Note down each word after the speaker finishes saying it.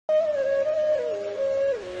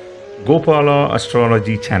Gopala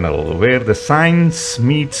Astrology channel, where the science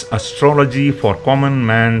meets astrology for common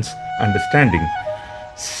man's understanding.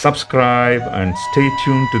 Subscribe and stay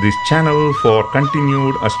tuned to this channel for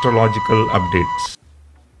continued astrological updates.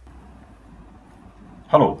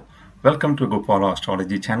 Hello, welcome to Gopala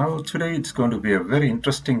Astrology channel. Today it's going to be a very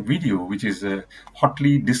interesting video, which is a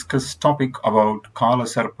hotly discussed topic about Kala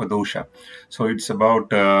Sarpa Dosha. So it's about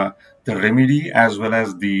the remedy as well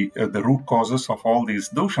as the root causes of all these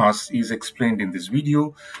doshas is explained in this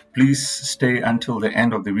video. Please stay until the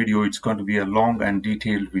end of the video. It's going to be a long and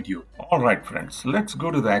detailed video. All right, friends, let's go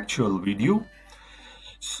to the actual video.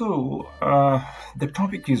 So, the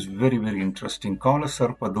topic is very, very interesting. Kala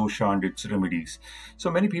Sarpa Dosha and its remedies. So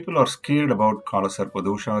many people are scared about Kala Sarpa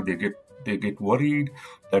Dosha. They get worried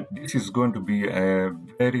that this is going to be a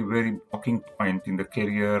very, very blocking point in the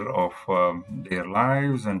career of their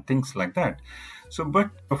lives and things like that. So,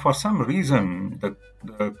 but for some reason, the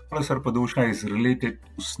Kala Sarpa Dosha is related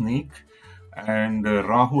to snake, and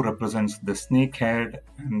Rahu represents the snake head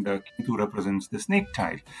and Ketu represents the snake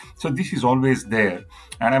tail. So this is always there,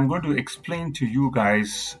 and I'm going to explain to you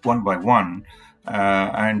guys one by one.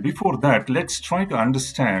 And before that, let's try to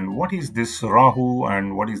understand what is this Rahu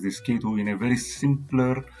and what is this Ketu in a very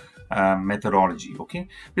simpler methodology. Okay,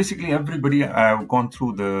 basically everybody have gone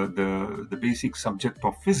through the basic subject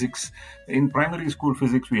of physics. In primary school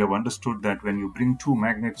physics, we have understood that when you bring two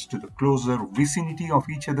magnets to the closer vicinity of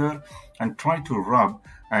each other and try to rub,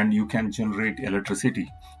 and you can generate electricity,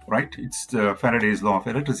 right? It's Faraday's law of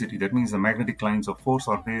electricity. That means the magnetic lines of force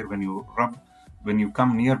are there. When you rub, when you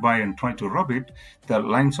come nearby and try to rub it, the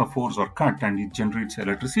lines of force are cut and it generates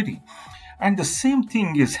electricity. And the same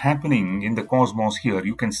thing is happening in the cosmos here.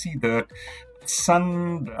 You can see that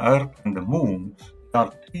sun, the earth, and the moon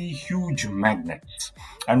are three huge magnets.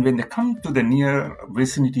 And when they come to the near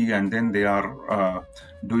vicinity and then they are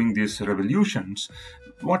doing these revolutions,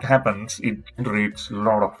 what happens? It generates a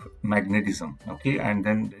lot of magnetism, okay, and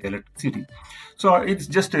then the electricity. So it's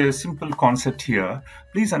just a simple concept here.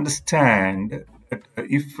 Please understand that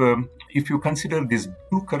if you consider this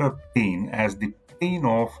blue color plane as the plane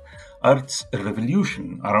of Earth's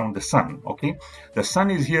revolution around the sun, okay, the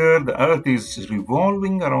sun is here, the Earth is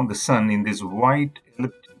revolving around the sun in this white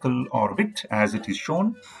elliptical orbit as it is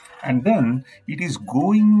shown, and then it is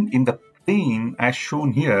going in the plane as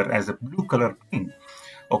shown here as a blue color plane.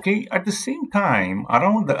 Okay, at the same time,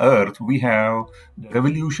 around the Earth, we have the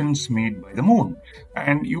revolutions made by the moon.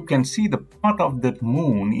 And you can see the part of that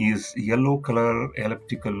moon is yellow color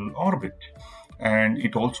elliptical orbit. And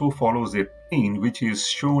it also follows a plane which is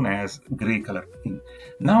shown as gray color plane.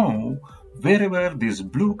 Now, wherever this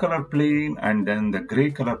blue color plane and then the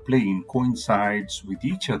gray color plane coincides with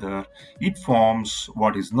each other, it forms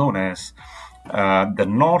what is known as the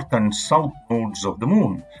north and south nodes of the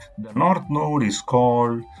moon. The north node is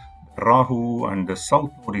called Rahu and the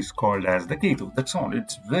south node is called as the Ketu. That's all.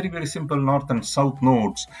 It's very, very simple, north and south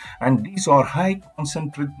nodes. And these are high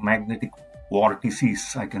concentric magnetic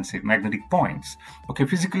vortices, I can say, magnetic points. Okay,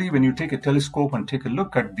 physically, when you take a telescope and take a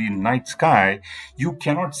look at the night sky, you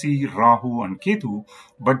cannot see Rahu and Ketu,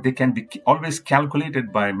 but they can be always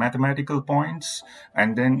calculated by mathematical points,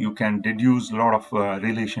 and then you can deduce a lot of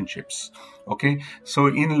relationships. Okay, so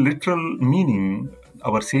in literal meaning,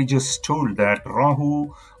 our sages told that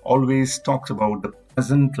Rahu always talks about the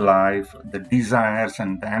present life, the desires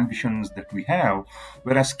and the ambitions that we have,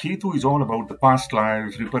 whereas Ketu is all about the past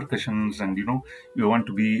lives, repercussions, and you want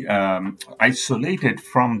to be isolated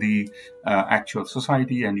from the actual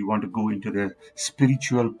society, and you want to go into the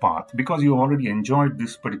spiritual path because you already enjoyed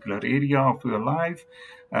this particular area of your life.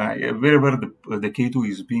 Wherever the Ketu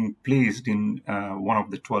is being placed in one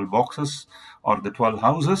of the 12 boxes or the 12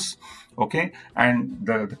 houses, okay, and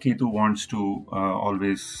the Ketu wants to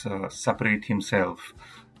always separate himself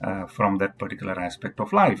from that particular aspect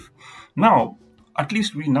of life. Now, at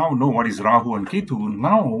least we now know what is Rahu and Ketu.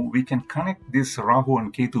 Now we can connect this Rahu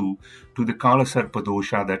and Ketu to the Kala Sarpa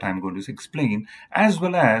Dosha that I'm going to explain, as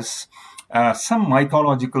well as some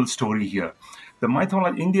mythological story here.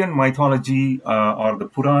 The Indian mythology or the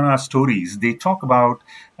Purana stories, they talk about,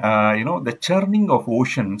 the churning of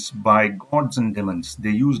oceans by gods and demons. They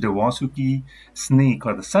used a Vasuki snake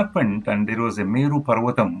or the serpent, and there was a Meru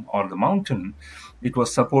Parvatam or the mountain. It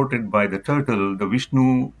was supported by the turtle, the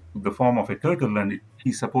Vishnu, the form of a turtle, and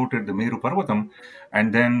he supported the Meru Parvatam,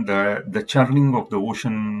 and then the churning of the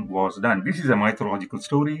ocean was done. This is a mythological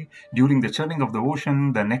story. During the churning of the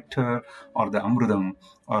ocean, the nectar or the amrudam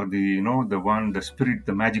or the spirit,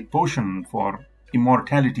 the magic potion for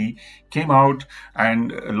immortality came out,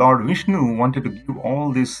 and Lord Vishnu wanted to give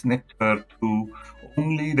all this nectar to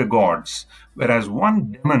only the gods, whereas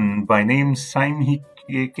one demon by name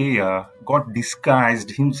Simhikeya got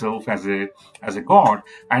disguised himself as a god,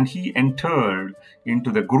 and he entered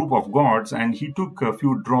into the group of gods, and he took a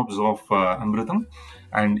few drops of Amritam,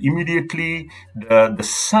 and immediately the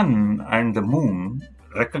sun and the moon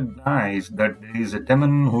recognize that there is a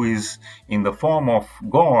demon who is in the form of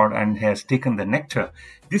God and has taken the nectar.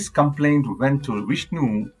 This complaint went to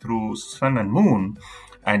Vishnu through sun and moon,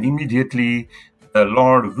 and immediately the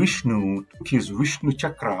Lord Vishnu took his Vishnu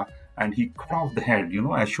chakra and he cut off the head,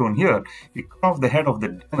 as shown here. He cut off the head of the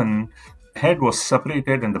demon. The head was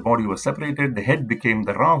separated and the body was separated. The head became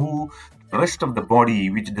the Rahu. The rest of the body,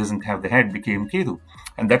 which doesn't have the head, became Ketu.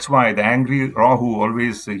 And that's why the angry Rahu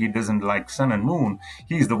always, he doesn't like sun and moon.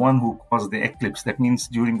 He is the one who caused the eclipse. That means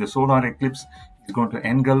during the solar eclipse, he's going to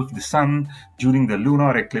engulf the sun. During the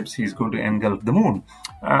lunar eclipse, he's going to engulf the moon.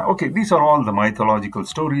 Okay, these are all the mythological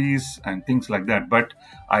stories and things like that. But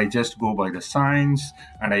I just go by the science,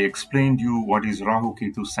 and I explained you what is Rahu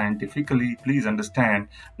Ketu scientifically. Please understand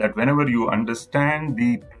that whenever you understand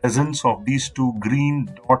the presence of these two green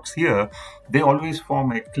dots here, they always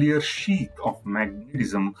form a clear sheath of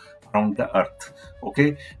magnetism around the earth.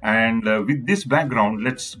 Okay, and with this background,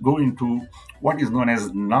 let's go into what is known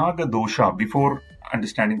as Naga Dosha before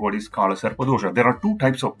understanding what is Kala Sarpa Dosha. There are two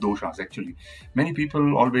types of doshas actually. Many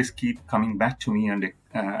people always keep coming back to me and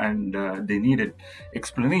they need an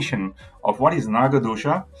explanation of what is Naga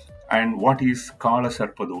Dosha and what is Kala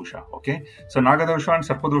Sarpa Dosha. Okay, so Naga Dosha and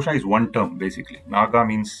Sarpa Dosha is one term basically. Naga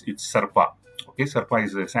means it's Sarpa. Okay, Sarpa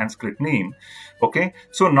is a Sanskrit name. Okay,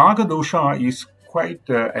 so Naga Dosha is quite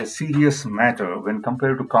a serious matter when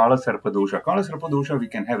compared to Kala Sarpa Dosha. Kala Sarpa Dosha, we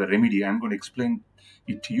can have a remedy. I'm going to explain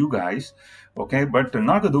it to you guys. Okay, but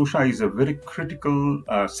Naga Dosha is a very critical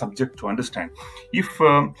subject to understand. If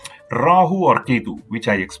Rahu or Ketu, which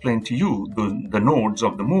I explained to you, the nodes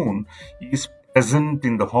of the moon, is present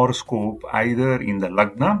in the horoscope either in the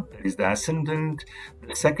Lagna, that is the ascendant,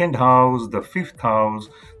 the second house, the fifth house,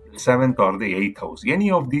 the seventh or the eighth house.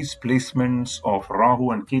 Any of these placements of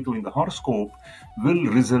Rahu and Ketu in the horoscope will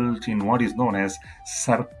result in what is known as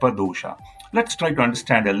Sarpa Dosha. Let's try to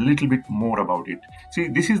understand a little bit more about it. See,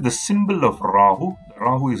 this is the symbol of Rahu.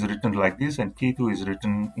 Rahu is written like this and Ketu is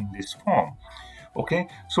written in this form. Okay,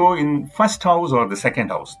 so in first house or the second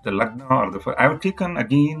house, the Lagna or the I have taken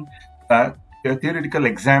again a theoretical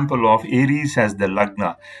example of Aries as the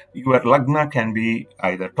Lagna. Your Lagna can be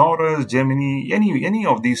either Taurus, Gemini, any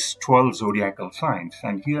of these 12 zodiacal signs.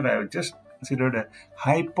 And here I have just considered a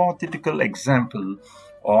hypothetical example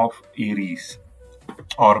of Aries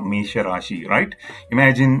or Mesha Rashi, right?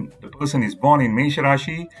 Imagine the person is born in Mesha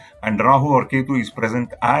Rashi and Rahu or Ketu is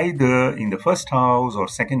present either in the first house or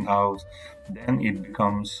second house, then it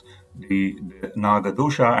becomes the Naga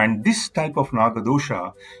Dosha. And this type of Naga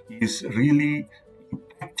Dosha is really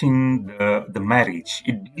impacting the marriage.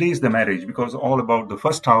 It delays the marriage because all about the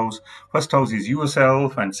first house. First house is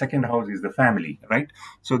yourself and second house is the family, right?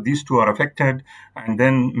 So these two are affected, and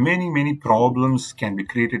then many problems can be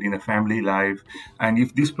created in a family life. And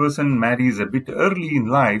if this person marries a bit early in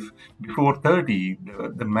life, before 30,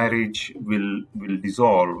 the marriage will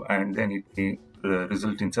dissolve, and then it may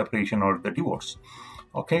result in separation or the divorce.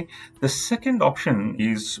 Okay, the second option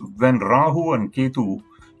is when Rahu and Ketu,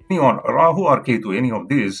 Rahu or Ketu, any of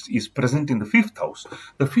this is present in the fifth house.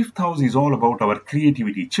 The fifth house is all about our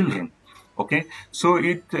creativity, children. Okay, so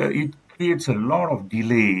it creates a lot of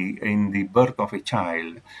delay in the birth of a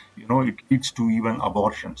child. It leads to even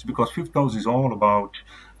abortions because fifth house is all about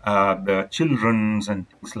the children's and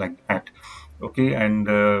things like that. Okay, and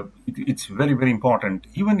it's very important.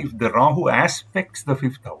 Even if the Rahu aspects the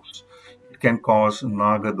fifth house, can cause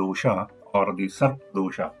Naga Dosha or the Sarpa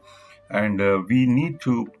Dosha. And we need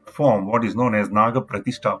to perform what is known as Naga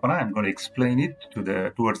Pratistapana. I'm going to explain it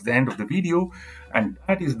towards the end of the video. And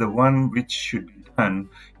that is the one which should be done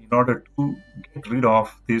in order to get rid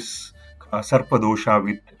of this Sarpa Dosha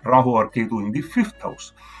with Rahu or Ketu in the fifth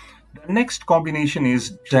house. The next combination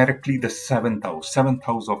is directly the seventh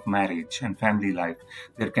house of marriage and family life.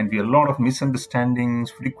 There can be a lot of misunderstandings,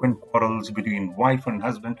 frequent quarrels between wife and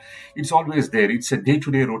husband. It's always there. It's a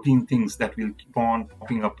day-to-day routine things that will keep on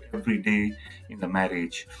popping up every day in the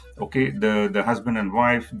marriage. Okay, the husband and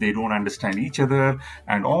wife, they don't understand each other,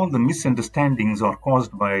 and all the misunderstandings are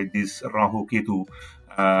caused by this Rahu Ketu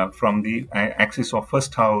from the axis of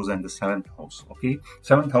first house and the seventh house. Okay,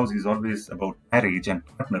 seventh house is always about marriage and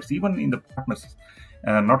partners. Even in the partners,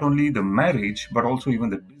 not only the marriage but also even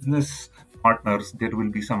the business partners, there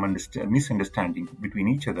will be some misunderstanding between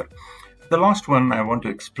each other. The last one I want to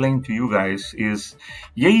explain to you guys is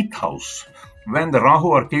eighth house. when the Rahu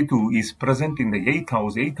or Ketu is present in the eighth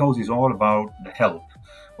house is all about the health.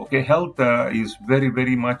 Okay, health is very,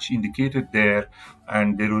 very much indicated there,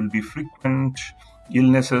 and there will be frequent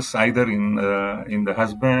illnesses either in the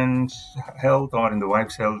husband's health or in the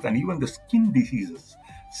wife's health, and even the skin diseases.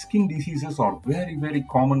 Skin diseases are very, very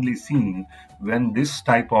commonly seen when this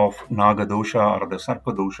type of Naga Dosha or the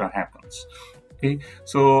Sarpa Dosha happens. Okay,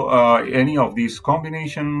 so any of these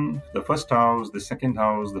combination, the first house, the second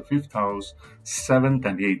house, the fifth house, seventh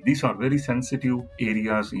and eighth, these are very sensitive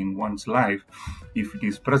areas in one's life. If it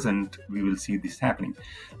is present, we will see this happening.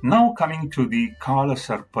 Now coming to the Kala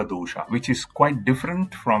Sarpa Dosha, which is quite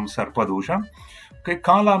different from Sarpa Dosha. Okay,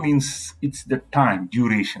 Kala means it's the time,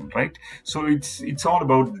 duration, right? So it's all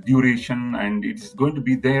about duration, and it's going to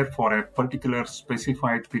be there for a particular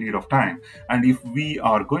specified period of time. And if we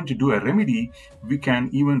are going to do a remedy, we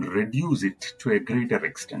can even reduce it to a greater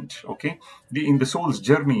extent. Okay, in the soul's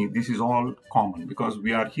journey, this is all common because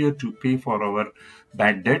we are here to pay for our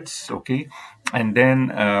bad debts. Okay, and then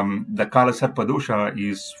the Kala Sarpa Dosha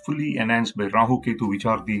is fully enhanced by Rahu Ketu, which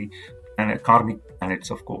are the karmic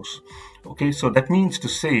planets, of course. Okay, so that means to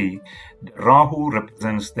say Rahu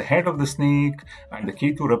represents the head of the snake and the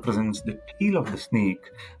Ketu represents the tail of the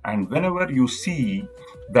snake. And whenever you see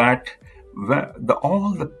that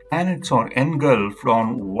all the planets are engulfed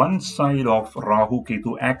on one side of Rahu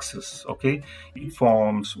Ketu axis, okay, it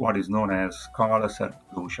forms what is known as Kala Sarpa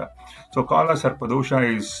Dosha. So Kala Sarpa Dosha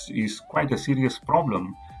is quite a serious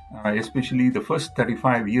problem, especially the first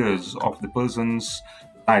 35 years of the person's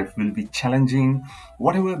life will be challenging.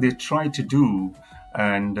 Whatever they try to do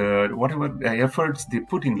and whatever efforts they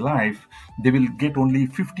put in life, they will get only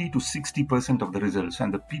 50 to 60% of the results,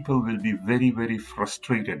 and the people will be very, very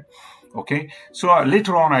frustrated. Okay, so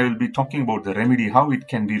later on I will be talking about the remedy, how it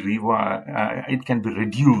can be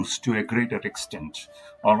reduced to a greater extent.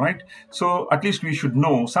 All right, so at least we should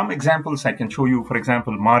know some examples. I can show you, for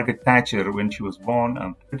example, Margaret Thatcher, when she was born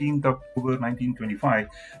on 13th October 1925.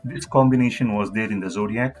 This combination was there in the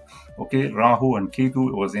zodiac. Okay, Rahu and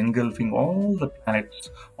Ketu was engulfing all the planets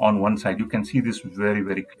on one side. You can see this very,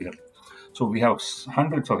 very clearly. So we have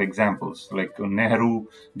hundreds of examples, like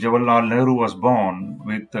Jawaharlal Nehru was born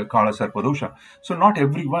with Kala Sarpa Dosha. So not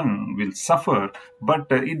everyone will suffer, but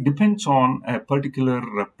it depends on a particular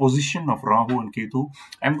position of Rahu and Ketu.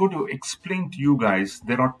 I'm going to explain to you guys,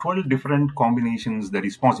 there are 12 different combinations that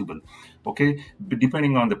is possible. Okay,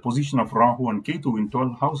 depending on the position of Rahu and Ketu in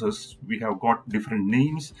 12 houses, we have got different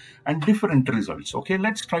names and different results. Okay,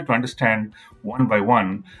 let's try to understand one by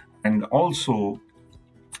one, and also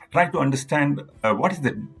try to understand what is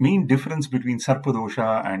the main difference between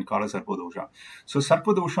Sarpadosha and Kala Sarpa Dosha. So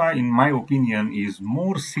Sarpadosha, in my opinion, is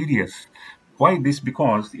more serious. Why this?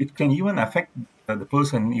 Because it can even affect the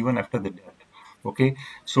person even after the death. Okay,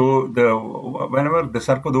 so whenever the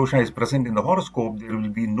Sarpa Dosha is present in the horoscope, there will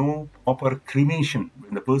be no proper cremation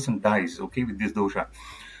when the person dies. Okay, with this dosha.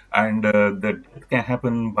 And the death can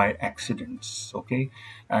happen by accidents, okay,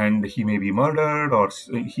 and he may be murdered, or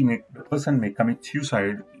the person may commit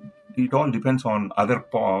suicide. It all depends on other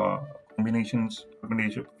combination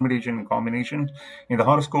in the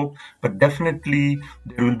horoscope, but definitely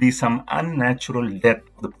there will be some unnatural death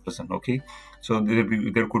of the person. Okay, so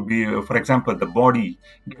there could be, for example, the body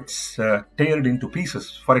gets teared into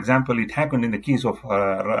pieces. For example, it happened in the case of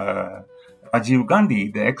Rajiv Gandhi,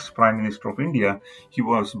 the ex-Prime Minister of India. He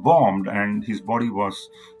was bombed and his body was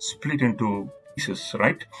split into pieces,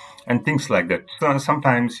 right? And things like that. So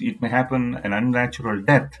sometimes it may happen an unnatural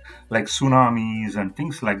death, like tsunamis and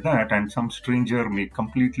things like that, and a stranger may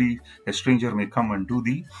come and do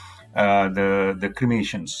the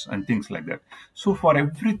cremations and things like that. So for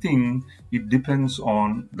everything, it depends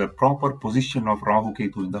on the proper position of Rahu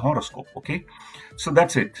Ketu in the horoscope. Okay, so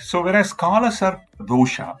that's it. So whereas Kala Sarpa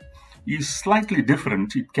Dosha is slightly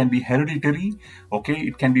different. It can be hereditary. Okay,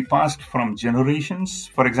 it can be passed from generations.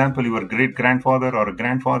 For example, your great-grandfather or a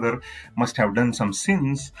grandfather must have done some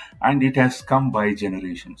sins, and it has come by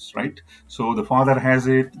generations, right? So the father has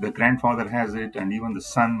it, the grandfather has it, and even the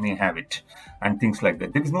son may have it, and things like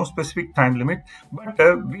that. There is no specific time limit, but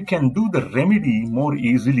we can do the remedy more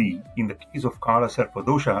easily in the case of Kala Sarpa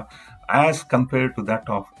Dosha as compared to that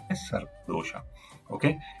of Sarpa Dosha.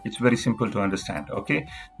 Okay, it's very simple to understand. Okay,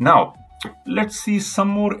 now let's see some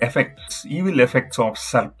more effects, evil effects of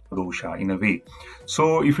Sarpa Dosha in a way.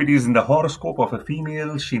 So if it is in the horoscope of a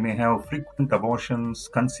female, she may have frequent abortions.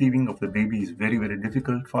 Conceiving of the baby is very, very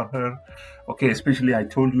difficult for her. Okay, especially I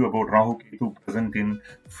told you about Rahu Ketu present in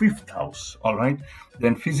 5th house. All right,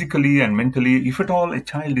 then physically and mentally, if at all a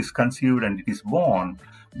child is conceived and it is born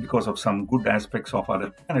because of some good aspects of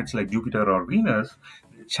other planets like Jupiter or Venus,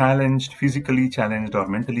 challenged, physically challenged or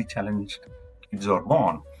mentally challenged kids are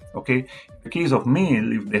born. Okay, in the case of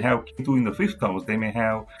male, if they have Ketu in the 5th house, they may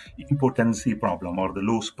have impotency problem or the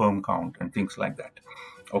low sperm count and things like that.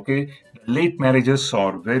 Okay, late marriages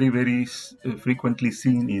are very frequently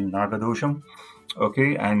seen in Nagadosha.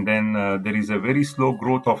 Okay, and then there is a very slow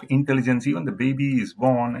growth of intelligence. Even the baby is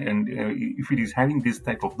born, and if it is having this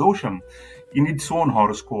type of dosha in its own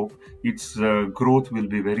horoscope, its growth will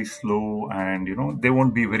be very slow, and they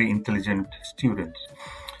won't be very intelligent students.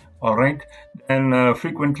 All right, and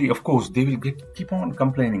frequently, of course, they will keep on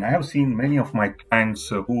complaining. I have seen many of my clients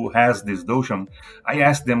who has this dosham. I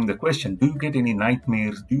ask them the question: do you get any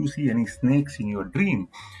nightmares? Do you see any snakes in your dream?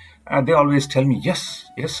 They always tell me, yes,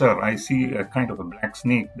 sir, I see a kind of a black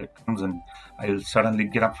snake that comes and I will suddenly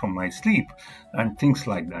get up from my sleep and things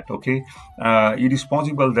like that. Okay, it is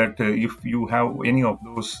possible that if you have any of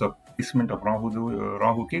those placement of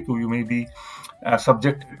Rahu Ketu, you may be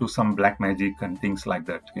subjected to some black magic and things like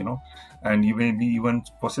that, and you may be even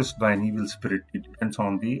possessed by an evil spirit. It depends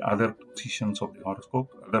on the other positions of the horoscope,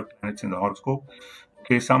 other planets in the horoscope.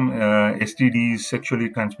 Okay, some STDs, sexually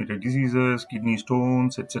transmitted diseases, kidney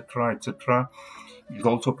stones, etc., etc., is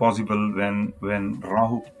also possible when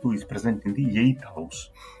Rahu Ketu is present in the 8th house.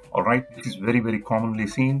 All right, this is very commonly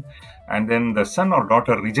seen. And then the son or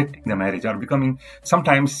daughter rejecting the marriage are becoming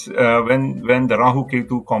sometimes when the Rahu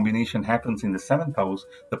Ketu combination happens in the 7th house,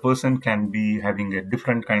 the person can be having a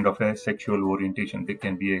different kind of a sexual orientation. They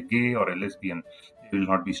can be a gay or a lesbian. They will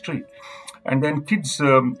not be straight. And then kids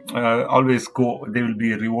always they will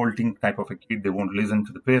be a revolting type of a kid. They won't listen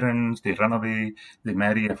to the parents. They run away. They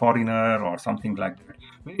marry a foreigner or something like that.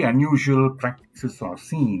 Very unusual practices are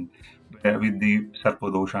seen with the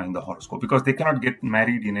Sarpadosha in the horoscope, because they cannot get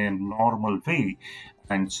married in a normal way,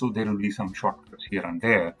 and so there will be some shortcuts here and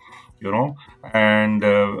there, and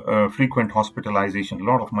frequent hospitalization. A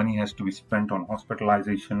lot of money has to be spent on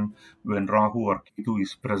hospitalization when Rahu or Ketu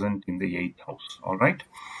is present in the 8th house. All right,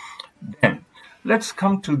 then let's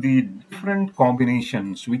come to the different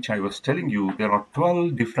combinations which I was telling you. There are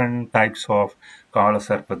 12 different types of Kala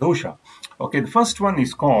Sarpa Dosha. Okay, the first one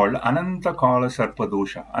is called Ananta Kala Sarpa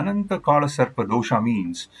Dosha. Ananta Kala Sarpa Dosha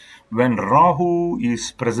means when Rahu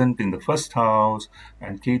is present in the 1st house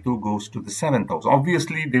and Ketu goes to the 7th house.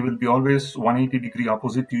 Obviously, they will be always 180-degree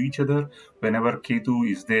opposite to each other. Whenever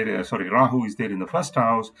Ketu is there, Rahu is there in the 1st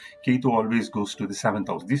house, Ketu always goes to the 7th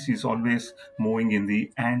house. This is always moving in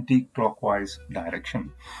the anti-clockwise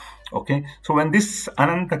direction. Okay, so when this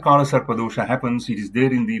Ananta Kala Sarpa Dosha happens, it is there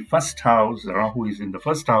in the 1st house. Rahu is in the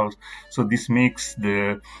 1st house, so this makes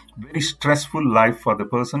the very stressful life for the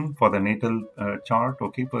person, for the natal chart.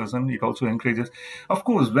 Okay, person. It also encourages, of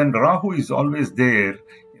course, when Rahu is always there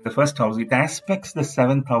in the 1st house, it aspects the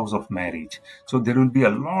 7th house of marriage. So there will be a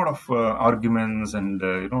lot of arguments and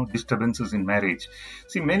disturbances in marriage.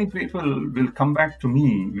 See, many people will come back to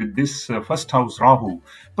me with this 1st house Rahu,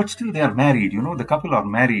 but still they are married. The couple are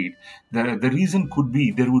married. The reason could be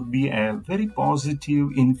there would be a very positive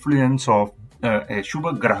influence of a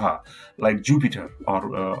Shubha Graha like Jupiter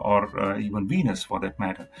or even Venus for that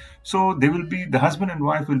matter. So they will be, the husband and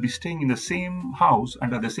wife will be staying in the same house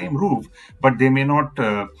under the same roof, but they may not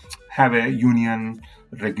have a union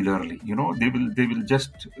regularly. They will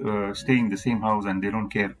just stay in the same house and they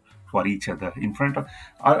don't care for each other. In front of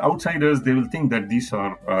outsiders, they will think that these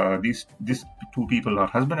two people are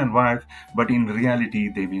husband and wife, but in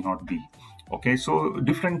reality they may not be. Okay, so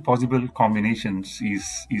different possible combinations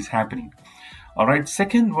is happening. All right,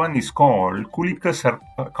 second one is called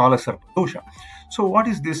Kala Sarpa Dosha. So what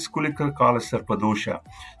is this Kala Sarpa Dosha?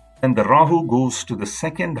 And the Rahu goes to the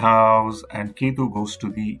 2nd house and Ketu goes to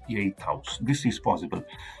the 8th house. This is possible.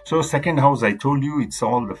 So 2nd house, I told you, it's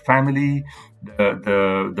all the family,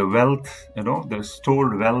 the wealth, the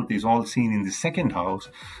stored wealth is all seen in the 2nd house.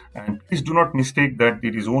 And please do not mistake that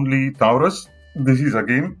it is only Taurus. This is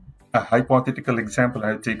again a hypothetical example I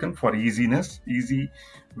have taken for easy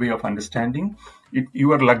way of understanding.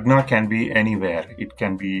 Your Lagna can be anywhere. It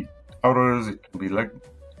can be Taurus, it can be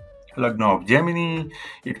Lagna of Gemini,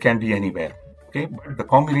 it can be anywhere. Okay, but the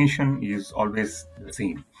combination is always the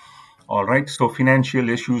same. All right, so financial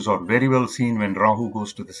issues are very well seen when Rahu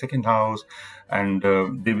goes to the 2nd house, and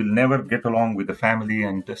they will never get along with the family,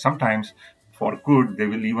 and sometimes for good, they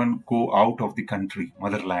will even go out of the country,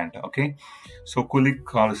 motherland. Okay, so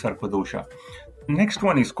Kala Sarpa Dosha. Next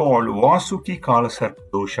one is called Vasuki Kala Sarpa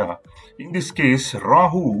Dosha. In this case,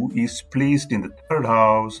 Rahu is placed in the 3rd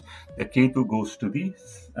house, the Ketu goes to the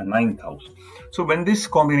 9th house. So when this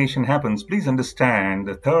combination happens, please understand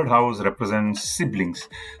the 3rd house represents siblings.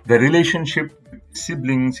 The relationship with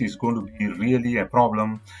siblings is going to be really a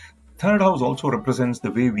problem. third house also represents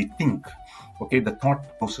the way we think, okay, the thought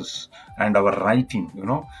process and our writing,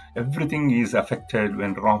 everything is affected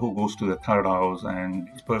when Rahu goes to the third house, and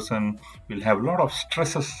this person will have a lot of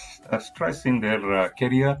stress in their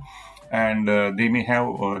career, and they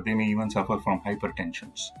may even suffer from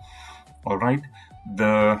hypertensions. All right.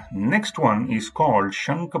 The next one is called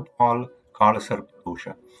Shankapal Kala Sarpa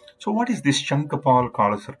Dosha. So what is this Shankapal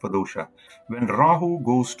Kala Sarpa Dosha? When Rahu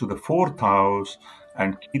goes to the 4th house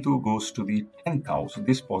and Ketu goes to the 10th house,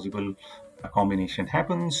 this possible combination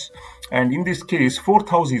happens. And in this case, 4th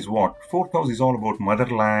house is what? 4th house is all about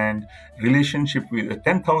motherland, relationship with the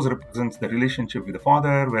 10th house represents the relationship with the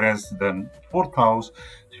father, whereas the 4th house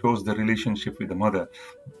shows the relationship with the mother.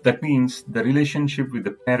 That means the relationship with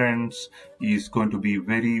the parents is going to be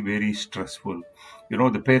very, very stressful.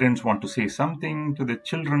 The parents want to say something to the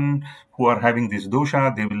children who are having this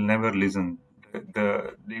dosha, they will never listen.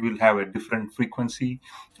 They will have a different frequency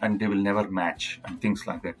and they will never match and things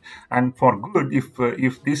like that. And for good,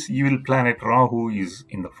 if this evil planet Rahu is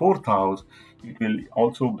in the 4th house, it will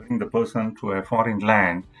also bring the person to a foreign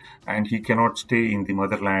land, and he cannot stay in the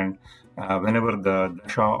motherland whenever the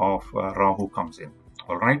dasha of Rahu comes in.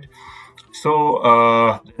 All right.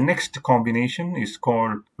 So the next combination is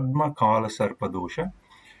called Padma Kala Sarpa Dosha.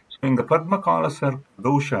 So in the Padma Kala Sarpa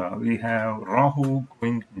Dosha, we have Rahu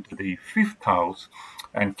going into the 5th house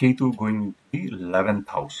and Ketu going into the 11th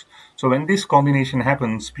house. So when this combination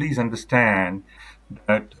happens, please understand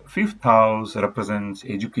that 5th house represents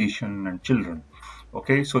education and children.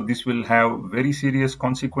 Okay, so this will have very serious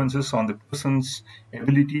consequences on the person's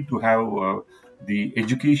ability to have the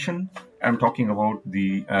education. I'm talking about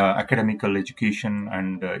the academical education,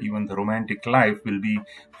 and even the romantic life will be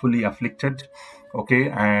fully afflicted. Okay,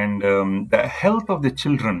 and the health of the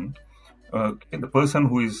children, the person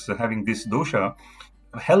who is having this dosha,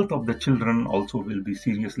 health of the children also will be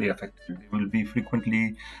seriously affected. They will be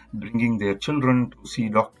frequently bringing their children to see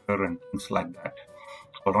doctor and things like that.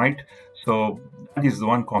 All right. So that is the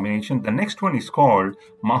one combination. The next one is called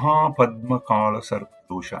Mahapadma Kala Sarpa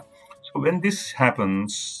Dosha. So when this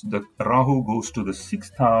happens, the Rahu goes to the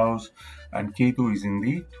 6th house and Ketu is in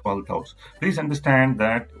the 12th house. Please understand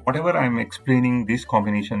that whatever I'm explaining, these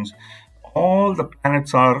combinations, all the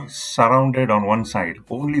planets are surrounded on one side.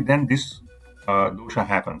 Only then this dosha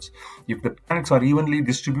happens. If the planets are evenly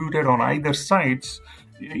distributed on either sides,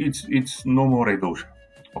 it's no more a dosha.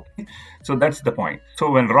 Okay, so that's the point. So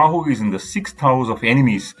when Rahu is in the 6th house of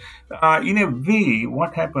enemies, in a way,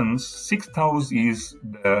 what happens? 6th house is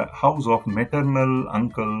the house of maternal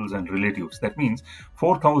uncles and relatives. That means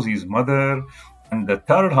 4th house is mother, and the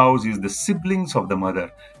 3rd house is the siblings of the mother.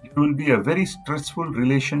 It will be a very stressful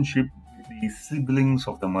relationship with the siblings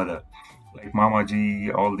of the mother, like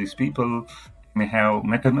Mamaji. All these people may have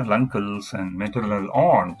maternal uncles and maternal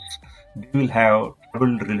aunts. They will have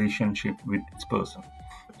troubled relationship with this person.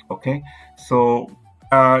 Okay, so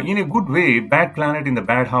in a good way, bad planet in the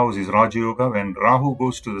bad house is Raja Yoga. When Rahu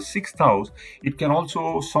goes to the 6th house, it can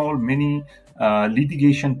also solve many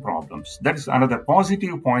litigation problems. That is another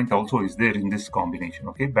positive point also is there in this combination.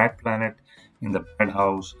 Okay, bad planet in the bad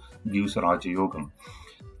house gives Raja Yoga.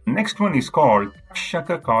 Next one is called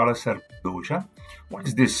Kashaka Kala Sarpa Dosha. What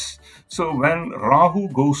is this? So when Rahu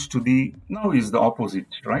goes to now is the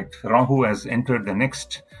opposite, right? Rahu has entered the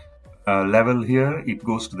next level here. It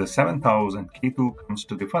goes to the 7th house and Ketu comes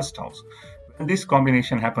to the 1st house. When this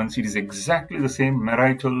combination happens, it is exactly the same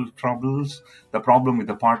marital troubles, the problem with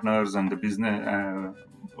the partners and the business,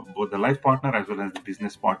 both the life partner as well as the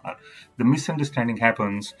business partner. The misunderstanding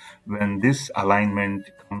happens when this alignment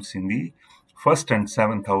comes in the 1st and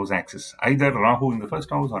 7th house axis, either Rahu in the 1st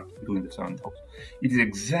house or Ketu in the 7th house. It is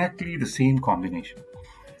exactly the same combination.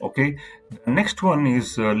 Okay, the next one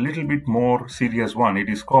is a little bit more serious one. It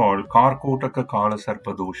is called Karkotaka Kala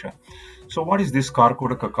Sarpa Dosha. So what is this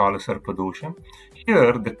Karkotaka Kala Sarpa Dosha?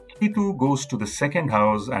 Here the Ketu goes to the 2nd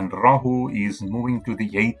house and Rahu is moving to the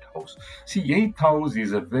 8th house. See, 8th house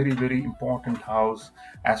is a very, very important house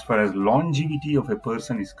as far as longevity of a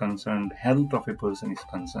person is concerned, health of a person is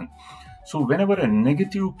concerned. So whenever a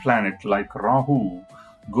negative planet like Rahu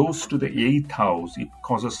goes to the 8th house, it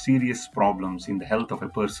causes serious problems in the health of a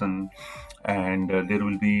person, and there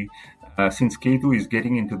will be since Ketu is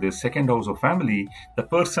getting into the 2nd house of family, the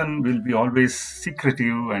person will be always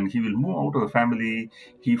secretive and he will move out of the family.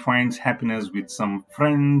 He finds happiness with some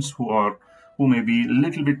friends who may be a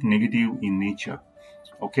little bit negative in nature.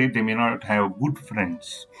 Okay, they may not have good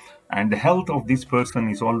friends, and the health of this person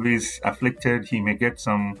is always afflicted. He may get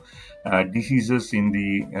some diseases in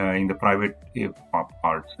the private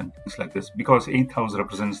parts and things like this, because 8th house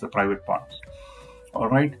represents the private parts. All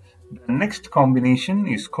right. The next combination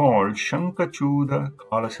is called Shankachuda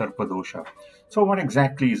Kala Sarpa Dosha. So what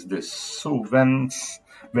exactly is this? So when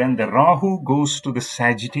the Rahu goes to the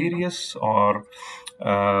Sagittarius or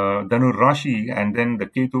Dhanur Rashi, and then the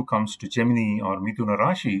Ketu comes to Gemini or Mithuna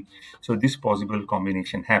Rashi, so this possible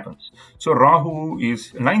combination happens. So Rahu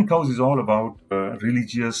is, ninth house is all about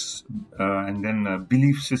religious and then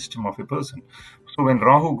belief system of a person. So when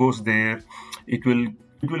Rahu goes there, it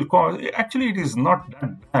will cause, actually it is not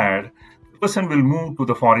that bad. The person will move to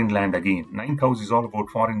the foreign land again. Ninth house is all about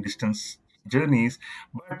foreign distance journeys,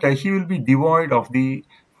 but he will be devoid of the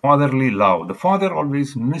fatherly love. The father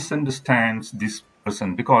always misunderstands this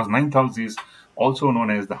person because ninth house is also known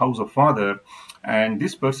as the house of father, and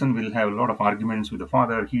this person will have a lot of arguments with the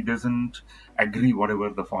father. He doesn't agree whatever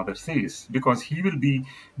the father says because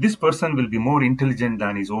this person will be more intelligent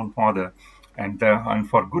than his own father, and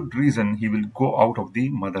for good reason he will go out of the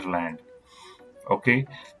motherland. Okay,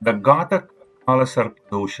 the Gata Kala Sarpa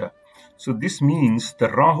Dosha. So this means the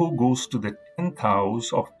Rahu goes to the 10th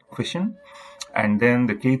house of profession, and then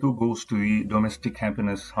the Ketu goes to the domestic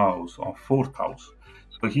happiness house of 4th house.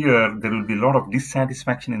 So here there will be a lot of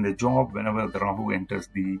dissatisfaction in the job whenever the Rahu enters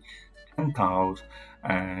the 10th house,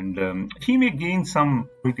 and he may gain some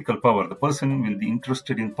political power. The person will be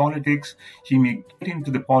interested in politics. He may get into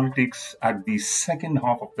the politics at the second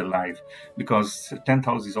half of the life because 10th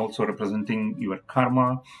house is also representing your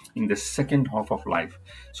karma in the second half of life.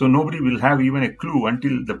 So nobody will have even a clue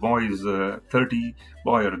until the boy is 30,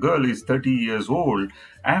 boy or girl is 30 years old.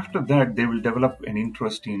 After that, they will develop an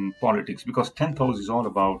interest in politics because 10th house is all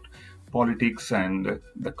about politics and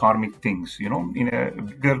the karmic things. In a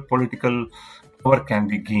bigger political power can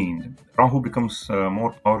be gained. Rahu becomes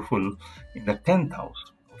more powerful in the 10th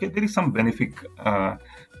house. Okay, there is some benefic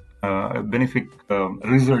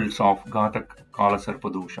results of Gata Kala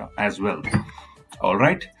Sarpa Dosha as well. All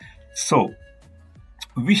right. So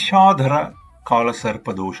Vishadhara Kala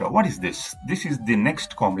Sarpa Dosha. What is this? This is the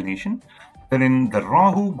next combination. Wherein the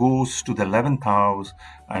Rahu goes to the 11th house,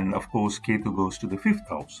 and of course Ketu goes to the 5th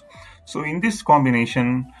house. So in this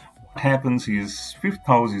combination, what happens is 5th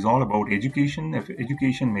house is all about education. If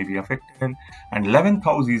education may be affected, and 11th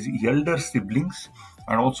house is elder siblings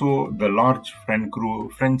and also the large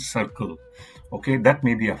friend circle. Okay, that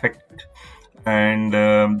may be affected, and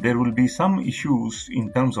there will be some issues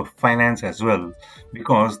in terms of finance as well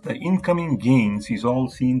because the incoming gains is all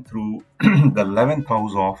seen through the 11th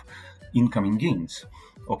house of incoming gains.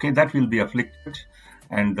 Okay, that will be afflicted.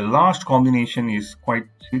 And the last combination is quite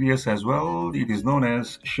serious as well. It is known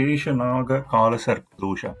as Sheshanaga Kala Sarpa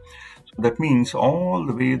Dosha. So that means all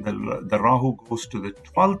the way the Rahu goes to the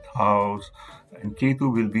 12th house and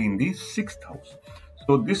Ketu will be in the 6th house.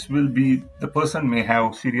 So this will be, the person may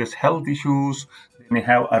have serious health issues, they may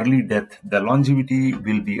have early death, the longevity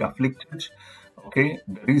will be afflicted. Okay,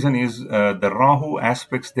 the reason is the Rahu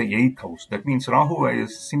aspects the 8th house. That means Rahu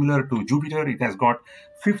is similar to Jupiter. It has got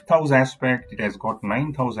 5th house aspect, it has got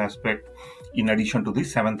 9th house aspect in addition to the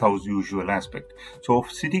 7th house usual aspect. So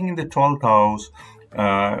sitting in the 12th house,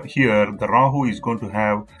 here the Rahu is going to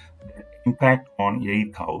have impact on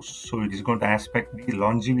 8th house. So it is going to aspect the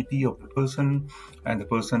longevity of the person, and the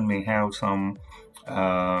person may have some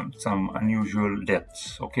unusual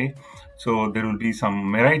deaths. Okay, so there will be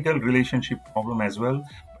some marital relationship problem as well.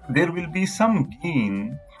 There will be some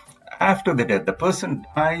gain after the death. The person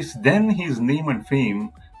dies, then his name and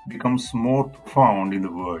fame becomes more profound in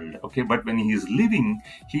the world. Okay, but when he is living,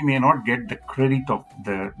 he may not get the credit of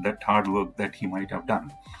that hard work that he might have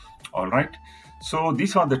done. All right. So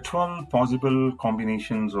these are the 12 possible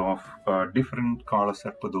combinations of different Kala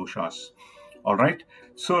Sarpa Doshas. All right.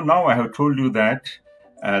 So now I have told you that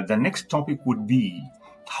the next topic would be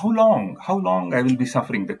how long I will be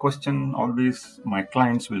suffering. The question always my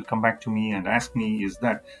clients will come back to me and ask me is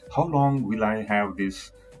that how long will I have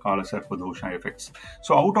this Kala Sarpa Dosha effects?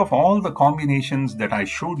 So out of all the combinations that I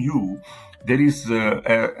showed you,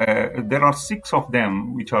 there are 6 of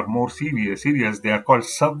them which are more serious. They are called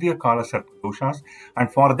Savya Kala Sarpa Doshas,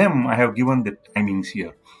 and for them I have given the timings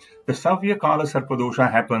here. The Savya Kala Sarpa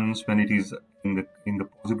Dosha happens when it is in the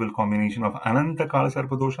possible combination of Ananta Kala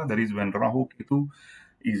Sarpa Dosha, that is when Rahu Ketu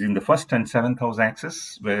is in the 1st and 7th house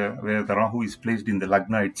axis, where the Rahu is placed in the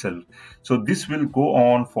Lagna itself. So this will go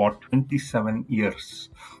on for 27 years.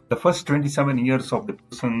 The first 27 years of the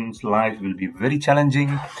person's life will be very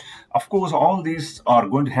challenging. Of course, all these are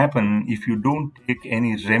going to happen if you don't take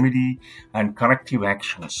any remedy and corrective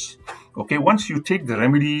actions. Okay, once you take the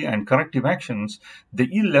remedy and corrective actions, the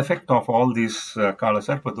ill effect of all this Kala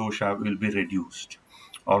Sarpa Dosha will be reduced.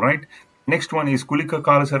 All right. Next one is Kulika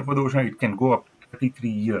Kala Sarpa Dosha. It can go up to 33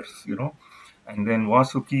 years, And then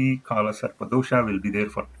Vasuki Kala Sarpa Dosha will be there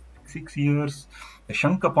for 6 years. The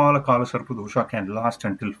Shankapala Kala Sarpa Dosha can last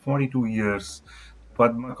until 42 years.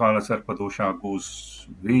 Padma Kala Sarpa Dosha goes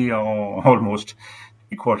way almost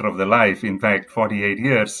a quarter of the life, in fact, 48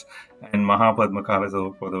 years. And Mahapadma Kala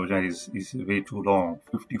Sarpa Dosha is way too long.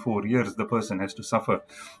 54 years the person has to suffer.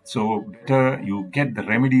 So better you get the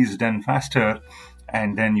remedies done faster,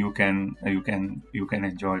 and then you can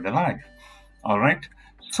enjoy the life. All right.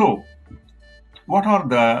 So what are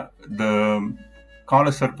the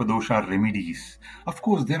Kala Sarpa Dosha remedies? Of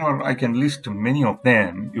course, there are. I can list many of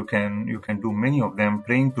them. You can do many of them.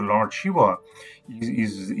 Praying to Lord Shiva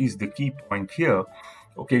is the key point here.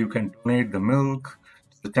 Okay, you can donate the milk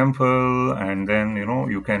to the temple, and then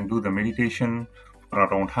you can do the meditation for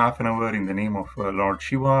around half an hour in the name of Lord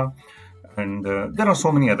Shiva. And there are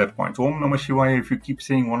so many other points. Om Namah Shivaya, if you keep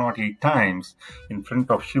saying 108 times in front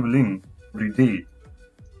of Shivling every day,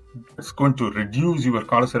 it's going to reduce your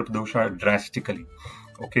Kala Sarpa Dosha drastically.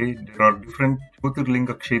 Okay, there are different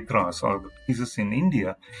Jyotirlinga Kshetras or the places in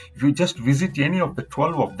India. If you just visit any of the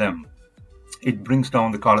 12 of them, it brings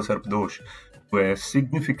down the Kala Sarpa Dosha to a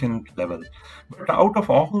significant level. But out of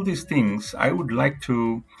all these things, I would like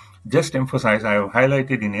to just emphasize, I have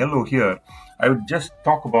highlighted in yellow here, I would just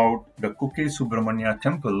talk about the Kukke Subramanya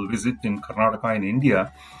temple visit in Karnataka in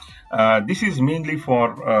India. This is mainly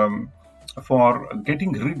for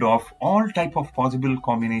getting rid of all type of possible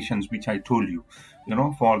combinations which I told you,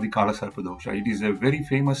 for the Kala Sarpa Dosha. It is a very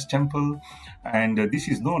famous temple, and this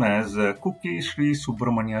is known as Kukke Sri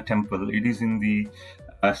Subramanya temple. It is in the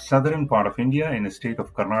southern part of India in the state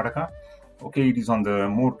of Karnataka. Okay, it is on the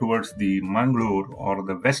more towards the Mangalore or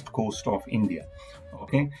the west coast of India.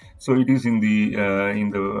 Okay, so it is in the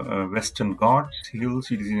Western Ghats hills.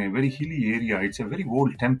 It is in a very hilly area. It's a very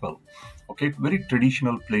old temple. Okay, very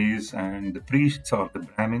traditional place, and the priests or the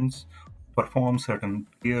Brahmins perform certain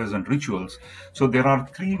prayers and rituals. So there are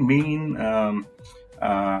three main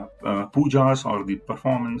pujas or the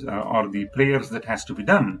performance or the prayers that has to be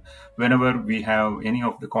done whenever we have any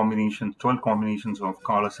of the combinations, 12 combinations of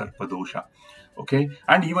Kala Sarpa Dosha. Okay,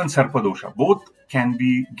 and even Sarpa Dosha, both can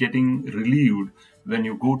be getting relieved when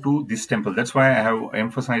you go to this temple. That's why I have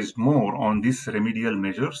emphasized more on these remedial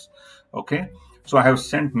measures. Okay, so I have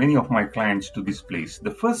sent many of my clients to this place.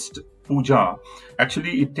 The first puja,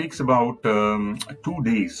 actually it takes about 2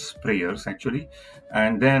 days prayers actually,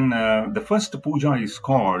 and then the first puja is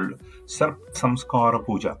called Sarpa Samskara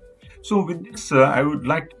Puja. So with this, I would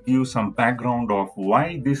like to give some background of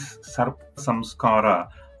why this Sarpa Samskara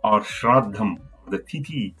or Shraddham, the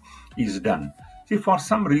Tithi, is done. See, for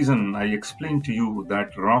some reason, I explained to you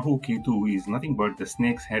that Rahu Ketu is nothing but the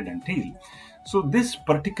snake's head and tail. So this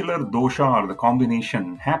particular dosha or the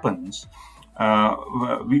combination happens.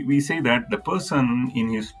 We say that the person in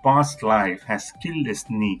his past life has killed a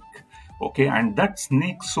snake. Okay, and that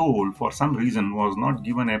snake soul, for some reason, was not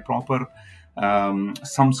given a proper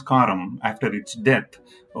samskaram after its death.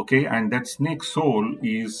 Okay, and that snake soul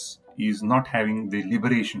is not having the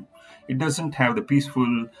liberation. It doesn't have the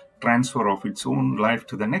peaceful transfer of its own life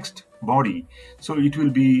to the next body. So it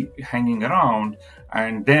will be hanging around,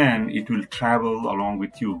 and then it will travel along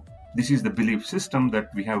with you. This is the belief system that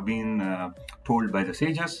we have been told by the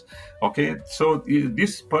sages. Okay, so if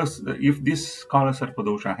this Kala Sarpa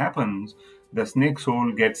Dosha happens, the snake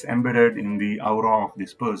soul gets embedded in the aura of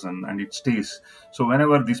this person and it stays. So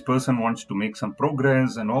whenever this person wants to make some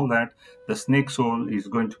progress and all that, the snake soul is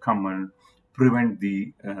going to come and prevent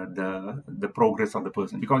the progress of the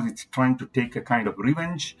person, because it's trying to take a kind of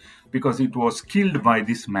revenge because it was killed by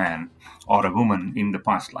this man or a woman in the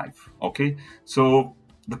past life. Okay, so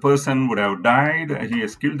the person would have died, he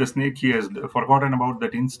has killed the snake, he has forgotten about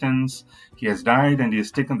that instance, he has died and he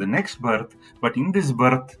has taken the next birth, but in this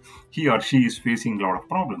birth he or she is facing a lot of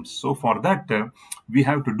problems. So for that we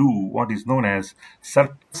have to do what is known as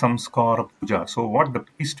Sarpa Samskara Puja. So what the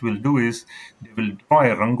priest will do is they will draw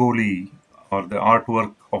a rangoli or the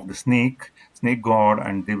artwork of the snake god,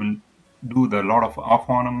 and they will do the lot of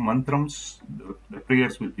Ahvanam mantrams. The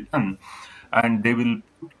prayers will be done, and they will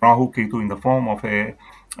put Rahu Ketu in the form of a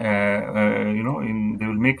they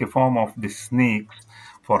will make a form of this snake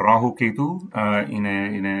for Rahu Ketu in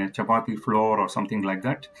a chapati floor or something like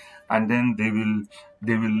that, and then they will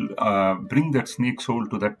bring that snake soul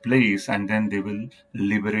to that place, and then they will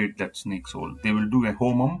liberate that snake soul. They will do a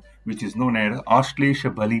homam which is known as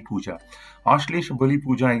Ashlesha Bali Puja. Ashlesha Bali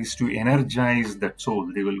Puja is to energize that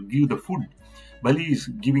soul. They will give the food Bali is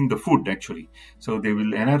giving the food actually. So they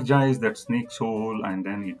will energize that snake soul, and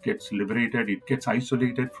then it gets liberated. It gets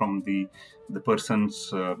isolated from the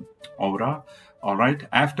person's aura. All right.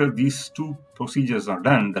 After these two procedures are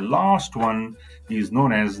done, the last one is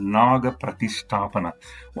known as Naga Pratistapana.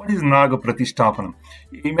 What is Naga Pratistapana?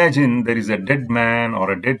 Imagine there is a dead man or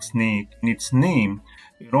a dead snake. In its name,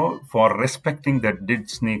 for respecting that dead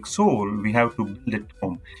snake soul, we have to build it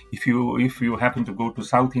home. If you happen to go to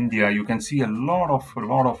South India, you can see a lot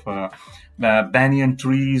of banyan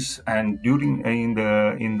trees, and during in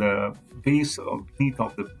the base of beneath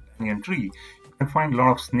of the banyan tree, you can find a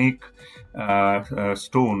lot of snake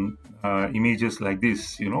stone images like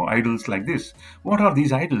this, idols like this. What are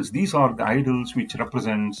these idols? These are the idols which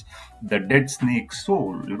represents the dead snake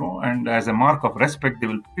soul, and as a mark of respect, they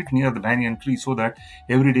will put it near the banyan tree so that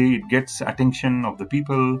every day it gets attention of the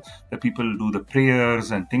people. The people do the prayers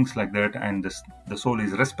and things like that, and the soul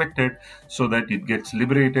is respected so that it gets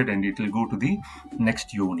liberated and it will go to the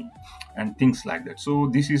next yoni and things like that. So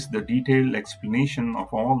this is the detailed explanation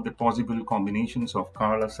of all the possible combinations of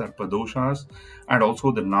Kala Sarpa Doshas and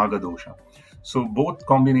also the Naga Dosha. So both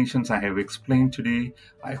combinations I have explained today.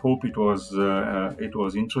 I hope it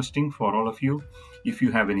was interesting for all of you. If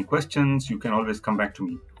you have any questions, you can always come back to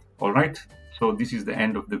me. All right. So this is the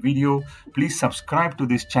end of the video. Please subscribe to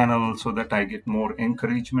this channel so that I get more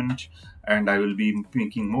encouragement, and I will be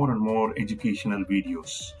making more and more educational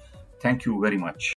videos. Thank you very much.